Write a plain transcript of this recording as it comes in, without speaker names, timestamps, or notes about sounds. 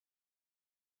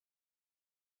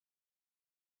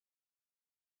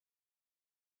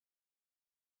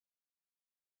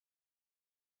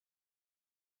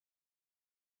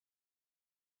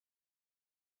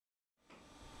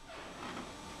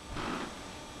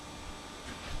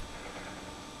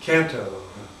Canto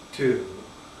 2.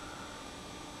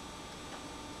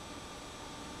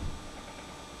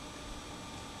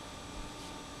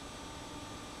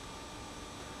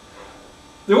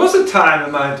 There was a time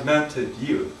in my demented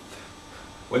youth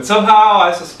when somehow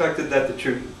I suspected that the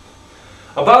truth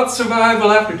about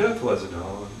survival after death was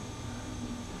known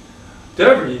to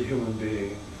every human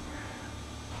being.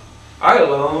 I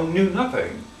alone knew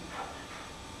nothing,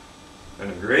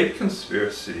 and a great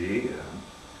conspiracy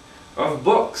of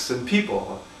books and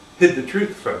people hid the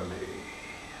truth from me.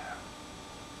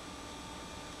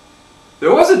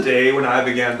 There was a day when I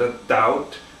began to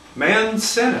doubt man's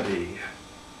sanity.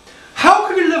 How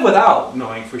could he live without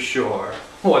knowing for sure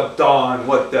what dawn,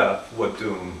 what death, what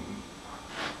doom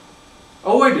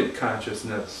awaited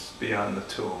consciousness beyond the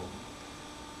tomb?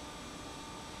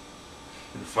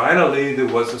 And finally there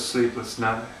was a sleepless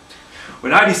night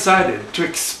when I decided to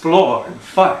explore and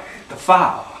fight the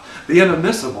foul, the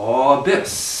inadmissible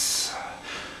abyss,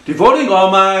 devoting all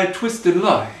my twisted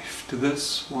life to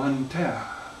this one task.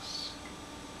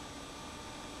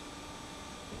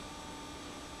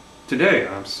 Today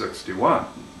I'm 61.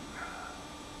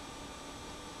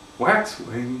 Wax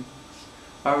wings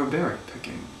are berry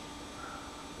picking.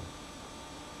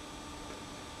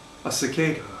 A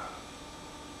cicada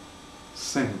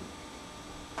sing.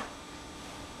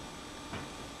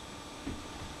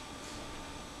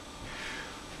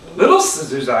 The little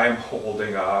scissors I am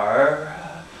holding are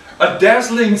a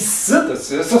dazzling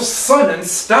synthesis of sun and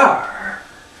star.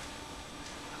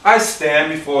 I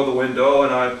stand before the window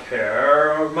and I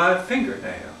pare my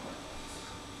fingernails,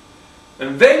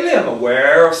 and vaguely am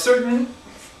aware of certain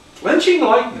flinching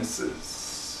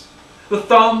likenesses. The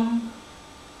thumb,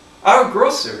 our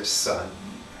grocer's son.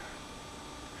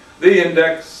 The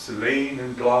index, lean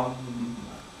and glum.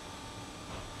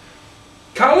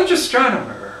 College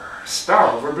astronomer,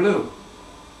 star over blue.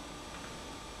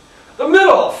 The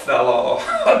middle fellow,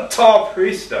 a tall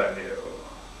priest I knew.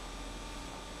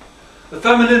 The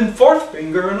feminine fourth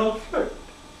finger, an old flirt.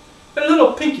 A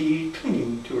little pinky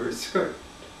clinging to her skirt.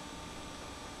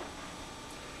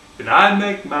 And I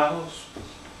make mouths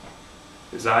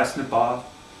as I snip off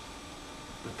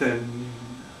the thin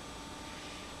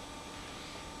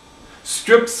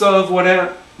strips of what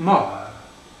Aunt Ma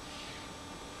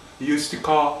used to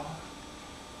call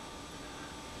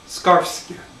scarf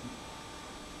skin.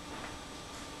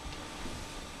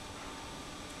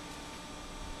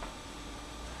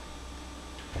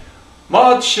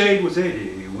 Maud's shade was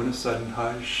 80 when a sudden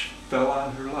hush fell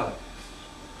on her life.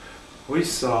 We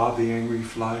saw the angry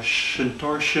flush and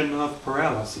torsion of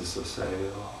paralysis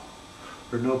assail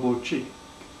her noble cheek.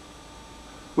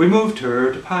 We moved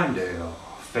her to Pinedale,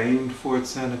 famed for its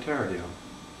sanitarium.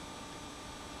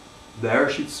 There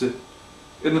she'd sit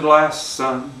in the last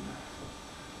sun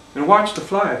and watch the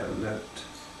fire lit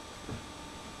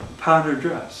upon her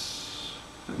dress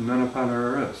and then upon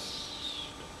her wrist.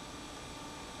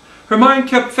 Her mind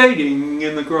kept fading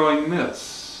in the growing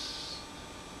mist.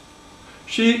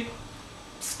 She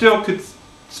still could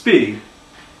speak.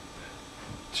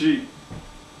 She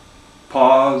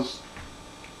paused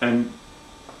and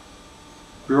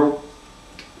groped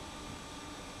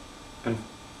and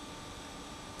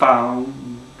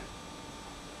found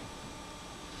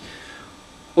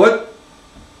what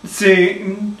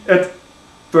seemed at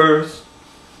first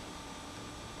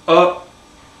a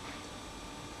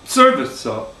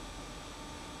serviceable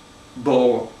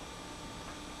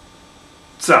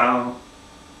sound.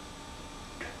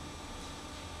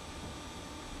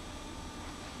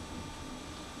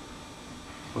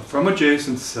 But from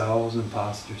adjacent cells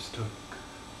impostors took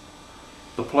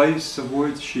the place of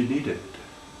words she needed,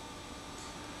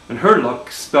 and her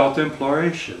look spelt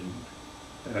imploration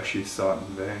as she sought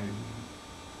in vain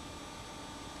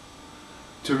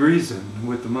to reason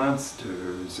with the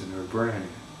monsters in her brain.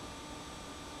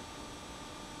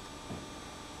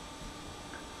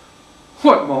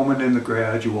 What moment in the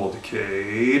gradual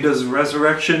decay does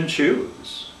resurrection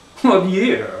choose? What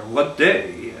year? What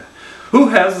day? Who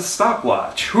has the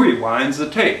stopwatch? Who rewinds the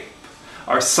tape?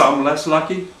 Are some less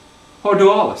lucky, or do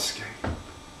all escape?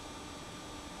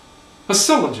 A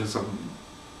syllogism.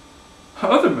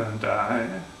 Other men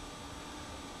die,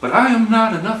 but I am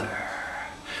not another.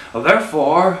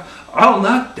 Therefore, I'll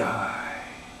not die.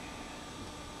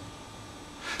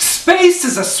 Space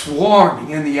is a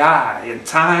swarming in the eye, and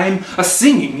time a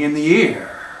singing in the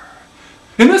ear.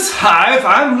 In this hive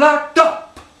I'm locked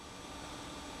up.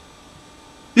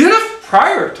 Yet if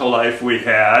prior to life we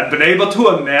had been able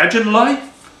to imagine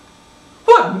life,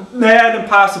 what mad,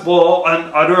 impossible,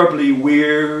 unutterably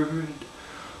weird,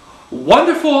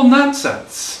 wonderful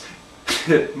nonsense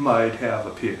it might have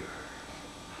appeared.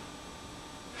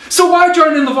 So why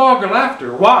join in the vulgar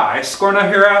laughter? Why scorn a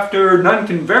hereafter none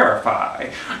can verify?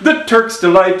 The Turks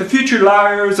delight, the future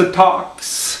liars and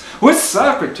talks, with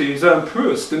Socrates and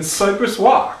Proust in Cyprus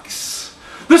walks.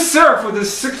 The seraph with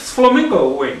his 6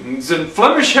 flamingo wings, and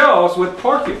Flemish hells with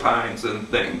porcupines and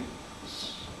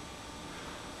things.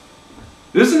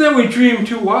 Isn't it we dream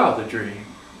too wild a dream?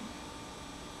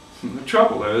 The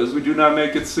trouble is, we do not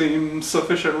make it seem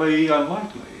sufficiently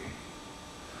unlikely.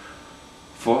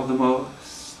 For the most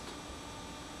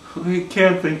we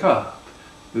can think up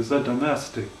is a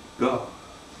domestic ghost.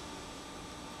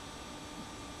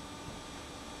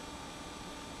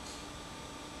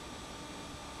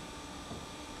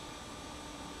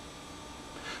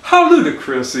 How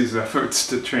ludicrous these efforts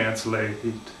to translate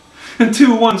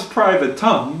into one's private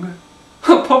tongue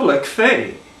a public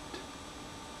fate.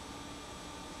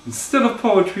 Instead of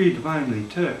poetry divinely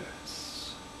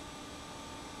terse,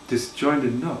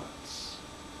 disjointed notes,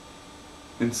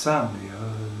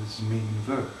 insomnia's mean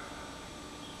verse.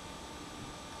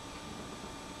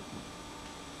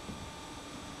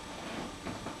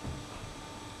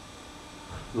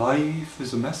 Life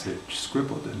is a message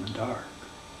scribbled in the dark,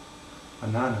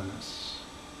 anonymous,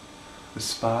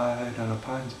 espied on a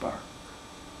pine's bark,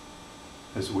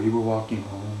 as we were walking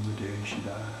home the day she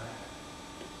died.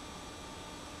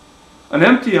 An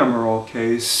empty emerald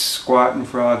case, squatting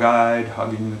frog-eyed,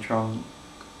 hugging the trunk,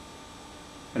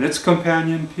 and its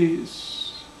companion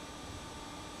piece,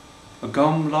 a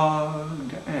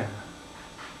gum-logged ant.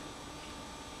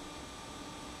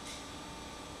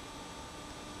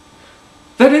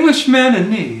 That Englishman in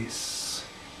Nice,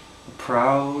 a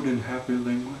proud and happy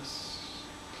linguist,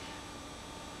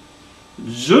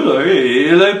 je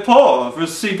nourris les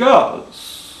pauvres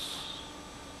seagulls,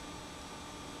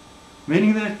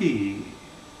 meaning that he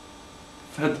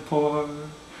fed the poor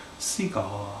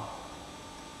seagull.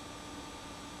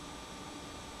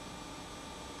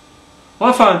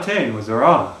 La Fontaine was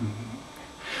wrong.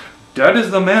 Dead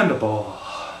is the mandible,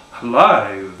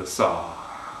 alive the saw.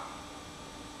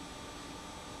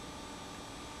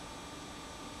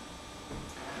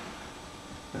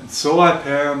 And so I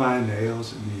pare my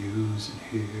nails and muse and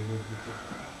hear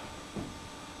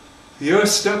your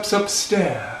steps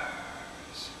upstairs,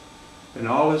 and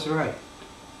all is right,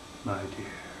 my dear.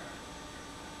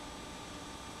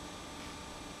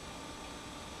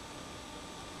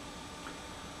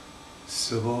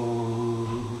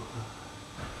 So,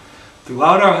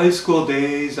 throughout our high school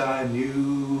days I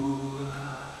knew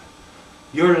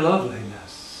your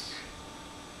loveliness,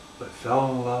 but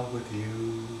fell in love with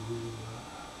you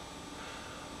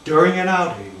during an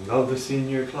outing of the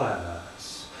senior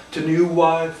class to New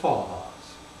Wye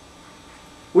Falls.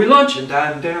 We lunched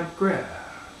on damp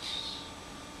grass.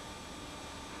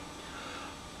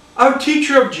 Our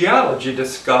teacher of geology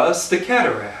discussed the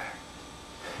cataract.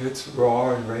 Its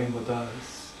roar and rain with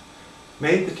us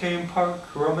made the tame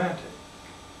park romantic.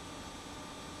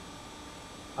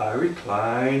 I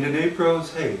reclined in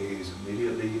April's haze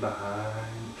immediately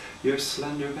behind your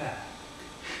slender back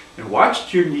and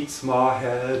watched your neat small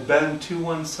head bend to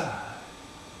one side.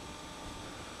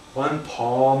 One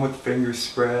palm with fingers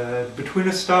spread between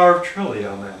a star of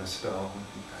trillium and a stone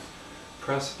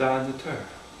pressed on the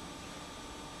turf.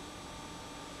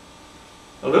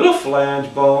 A little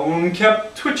flange bone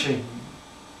kept twitching.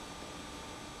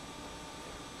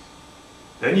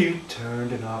 Then you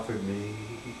turned and offered me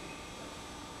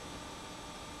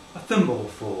a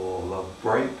thimbleful of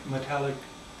bright metallic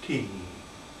tea.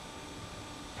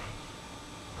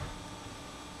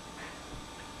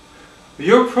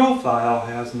 Your profile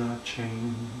has not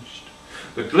changed.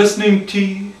 The glistening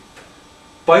teeth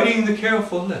biting the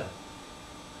careful lip.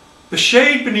 The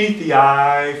shade beneath the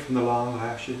eye from the long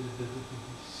lashes.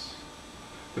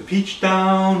 The peach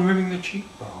down rimming the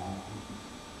cheekbone.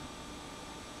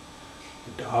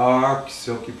 The dark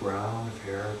silky brown of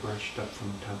hair brushed up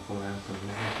from temple and from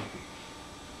neck.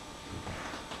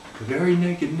 The very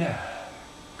naked neck.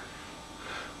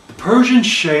 The Persian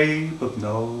shape of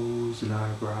nose and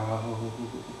eyebrow.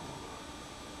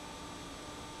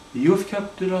 You have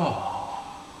kept it all.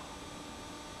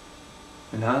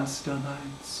 And on still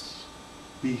nights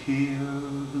we hear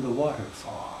the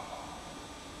waterfall.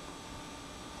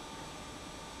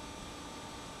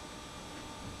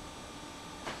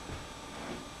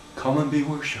 Come and be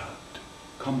worshipped,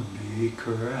 come and be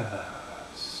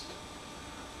caressed,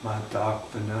 my dark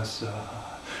Vanessa,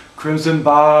 crimson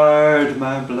barred,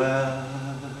 my blessed,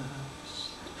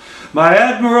 my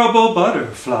admirable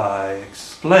butterfly,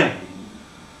 explain.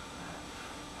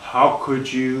 How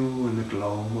could you in the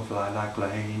gloam of Lilac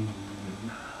Lane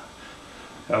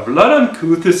have let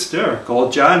uncouth hysterical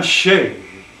John Shade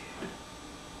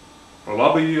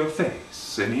I'll be your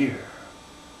face and ear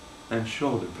and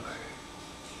shoulder blade.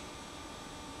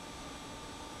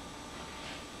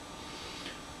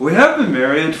 We have been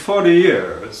married 40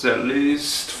 years, at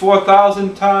least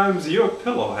 4,000 times your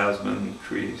pillow has been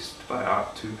creased by our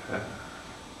two hands.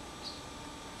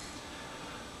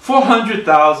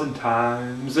 400,000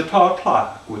 times the tall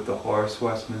clock with the hoarse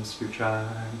Westminster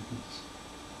chimes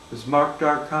has marked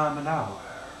our common hour.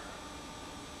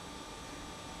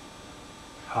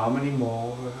 How many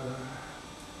more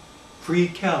free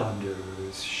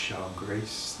calendars shall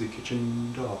grace the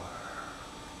kitchen door?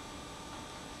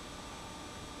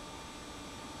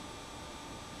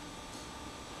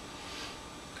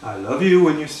 I love you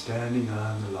when you're standing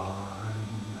on the lawn,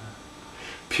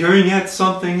 peering at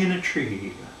something in a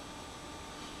tree.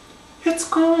 It's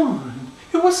gone.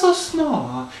 It was so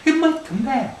small. It might come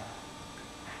back.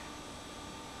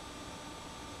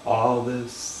 All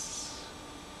this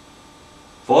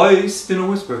voiced in a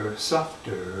whisper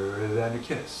softer than a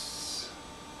kiss.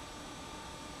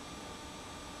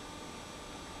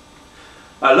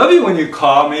 I love you when you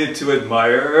call me to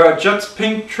admire a jet's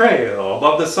pink trail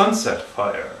above the sunset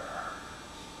fire.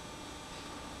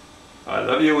 I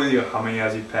love you when you're humming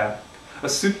as you pack a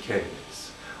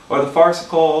suitcase or the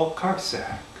farcical car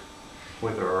sack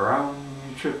with a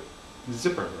round-trip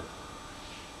zipper.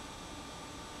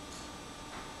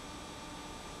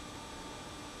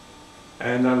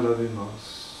 And I love you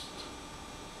most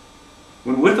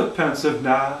when with a pensive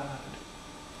nod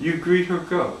you greet her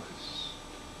ghost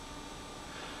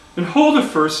and hold a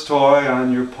first toy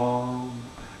on your palm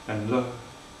and look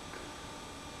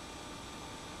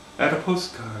at a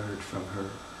postcard from her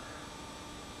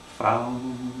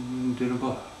found in a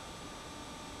book.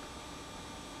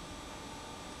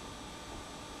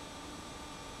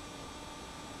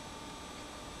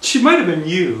 She might have been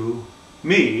you,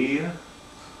 me,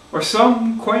 or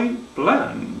some quaint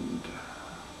blend.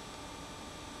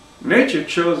 Nature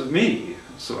chose me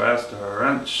so as to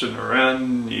wrench and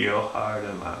rend your heart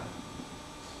and mind.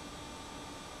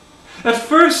 At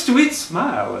first we'd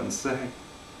smile and say,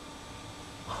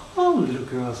 "Oh, little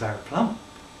girls are plump."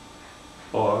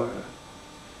 Or,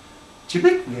 "Jim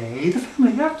McVeigh, the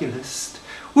family oculist,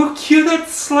 will cure that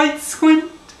slight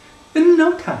squint in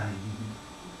no time."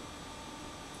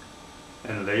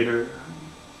 And later,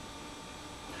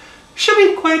 "She'll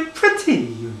be quite pretty,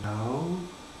 you know."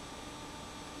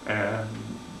 And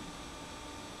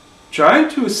trying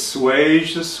to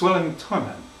assuage the swelling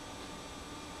torment,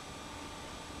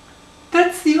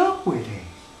 "That's the awkward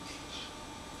age.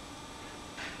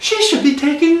 She should be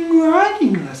taking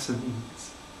riding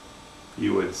lessons,"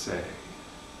 you would say.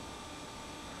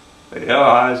 But your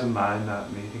eyes and mine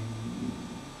not meeting.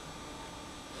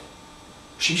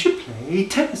 "She should play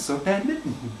tennis or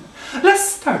badminton.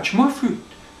 Less starch, more fruit.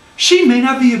 She may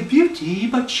not be a beauty,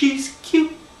 but she's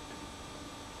cute."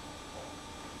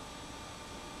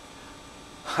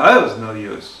 I was no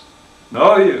use.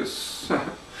 No use.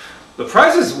 The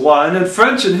prizes won and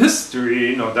French and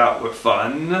history no doubt were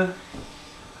fun.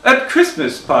 At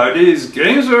Christmas parties,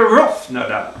 games were rough, no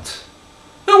doubt.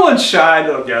 No one shy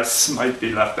little guest might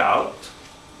be left out.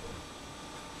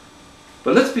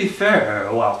 But let's be fair,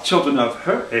 while children of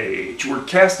her age were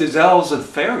cast as elves and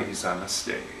fairies on the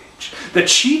stage that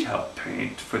she'd helped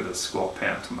paint for the school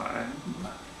pantomime,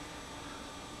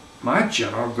 my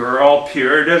gentle girl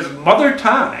appeared as Mother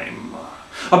Time,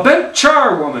 a bent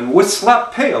charwoman with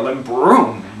slap pail and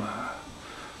broom.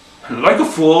 And like a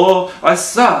fool, I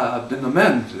sobbed in the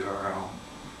men's room.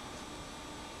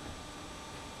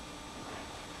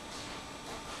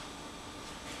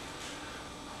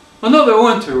 Another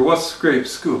winter was scraped,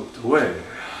 scooped away,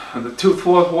 and the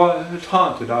toothless white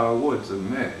haunted our woods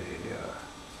in May.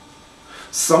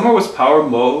 Summer was power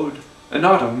mowed, and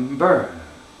autumn burned.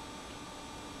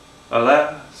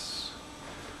 Alas,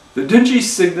 the dingy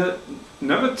cygnet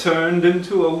never turned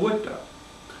into a wood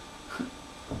duck.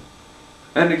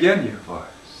 And again your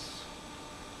voice.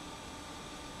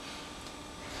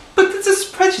 "But this is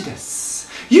prejudice.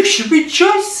 You should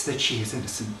rejoice that she is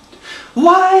innocent.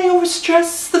 Why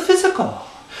overstress the physical?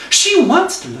 She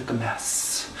wants to look a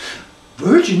mess.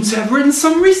 Virgins have written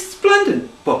some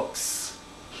resplendent books.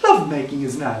 Love-making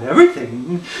is not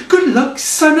everything. Good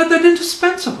looks are not that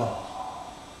indispensable."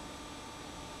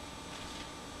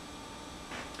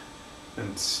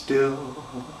 And still,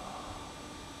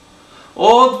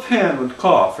 old Pan would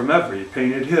cough from every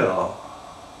painted hill.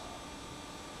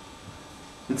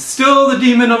 And still the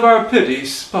demon of our pity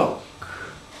spoke.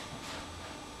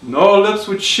 No lips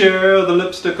would share the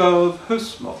lipstick of her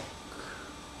smoke.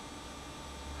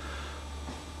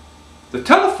 The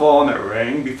telephone that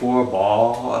rang before a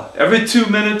ball, every 2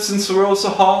 minutes in Sorosa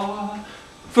Hall,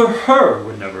 for her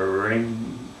would never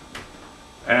ring.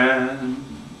 And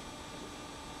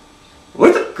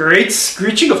with a great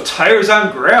screeching of tires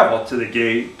on gravel to the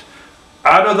gate,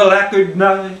 out of the lacquered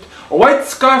night, a white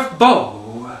scarf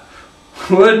beau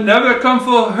would never come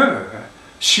for her,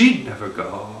 she'd never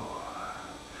go.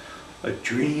 A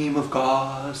dream of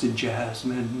gauze and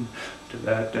jasmine to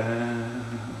that dance.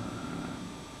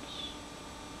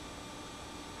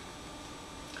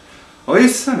 Oh, he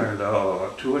sent her,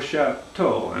 though, to a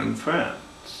chateau in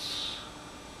France.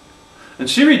 And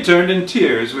she returned in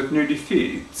tears with new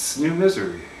defeats, new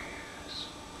miseries.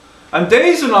 On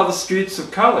days when all the streets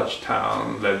of College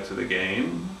Town led to the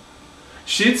game,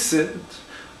 she'd sit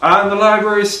on the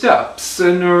library steps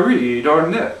and read or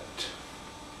knit.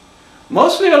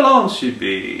 Mostly alone she'd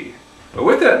be, but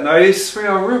with that nice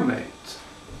frail roommate,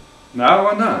 now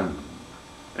and then,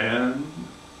 and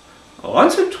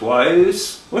once or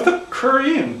twice with a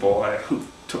Korean boy who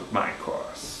took my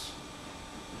course.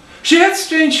 She had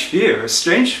strange fears,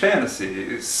 strange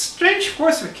fantasies, strange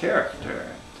force of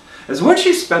character, as when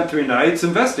she spent 3 nights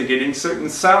investigating certain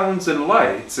sounds and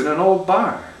lights in an old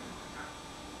barn.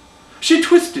 She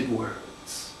twisted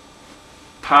words.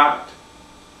 Pot,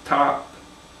 top,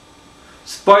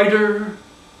 spider,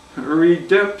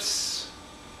 redips,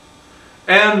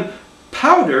 and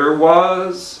powder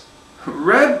was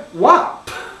red wop.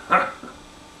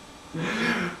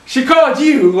 She called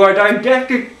you a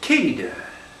didactic kid.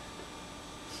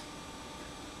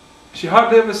 She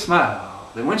hardly ever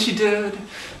smiled, and when she did,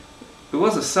 it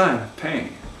was a sign of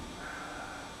pain.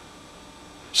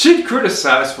 She'd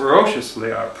criticize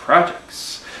ferociously our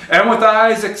projects, and with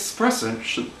eyes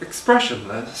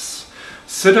expressionless,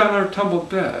 sit on her tumbled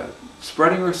bed,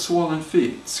 spreading her swollen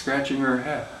feet, scratching her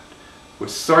head with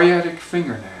psoriatic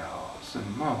fingernails,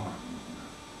 and moan,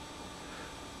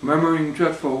 murmuring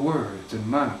dreadful words in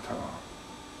monotone.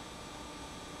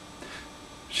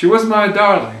 She was my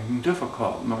darling,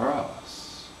 difficult,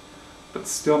 morose, but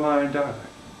still my darling.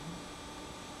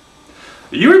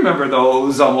 You remember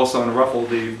those almost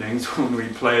unruffled evenings when we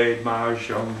played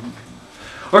mahjong,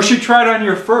 or she tried on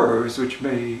your furs, which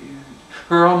made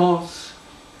her almost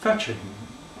fetching,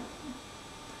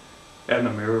 and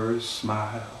the mirrors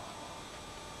smiled.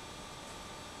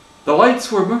 The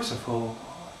lights were merciful,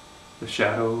 the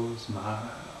shadows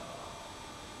mild.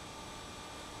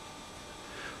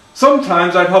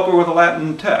 Sometimes I'd help her with a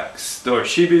Latin text, or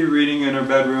she'd be reading in her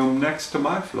bedroom next to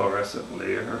my fluorescent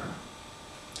lyre.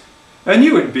 And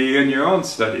you would be in your own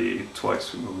study,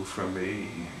 twice removed from me.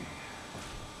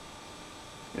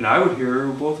 And I would hear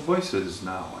both voices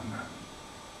now and then.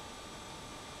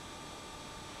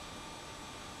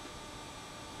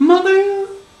 Mother,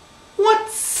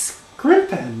 what's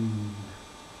scrimpin'?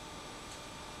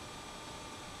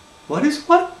 What is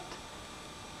what?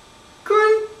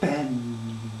 Grimpin'.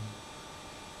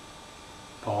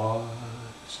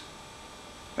 Pause.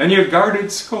 And your guarded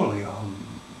scholium.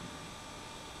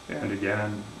 And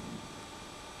again.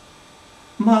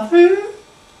 Mother,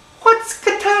 what's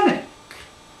catonic?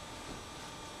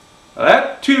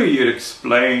 That too you'd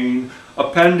explain,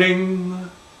 appending,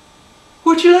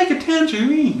 would you like a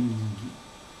tangerine?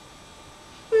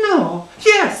 No,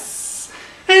 yes.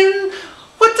 And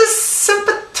what does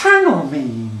sempiternal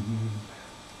mean?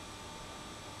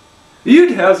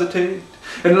 You'd hesitate,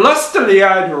 and lustily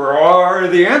I'd roar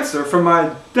the answer from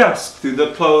my desk through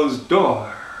the closed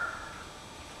door.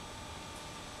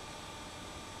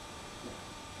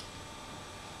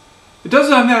 It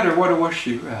does not matter what it was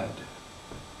she read.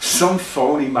 Some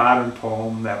phony modern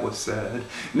poem that was said,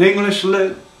 in English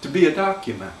lit to be a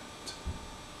document.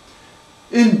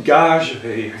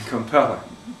 Engagé and compelling.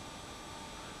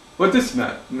 What this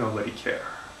meant, nobody cared.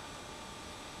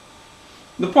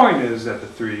 The point is that the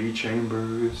 3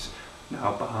 chambers,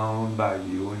 now bound by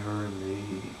you and her and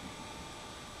me,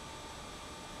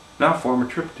 now form a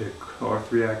triptych or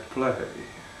 3-act play,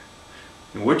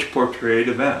 in which portrayed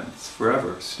events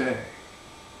forever stay.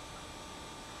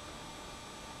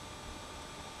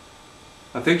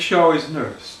 I think she always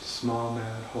nursed a small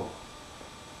mad hope.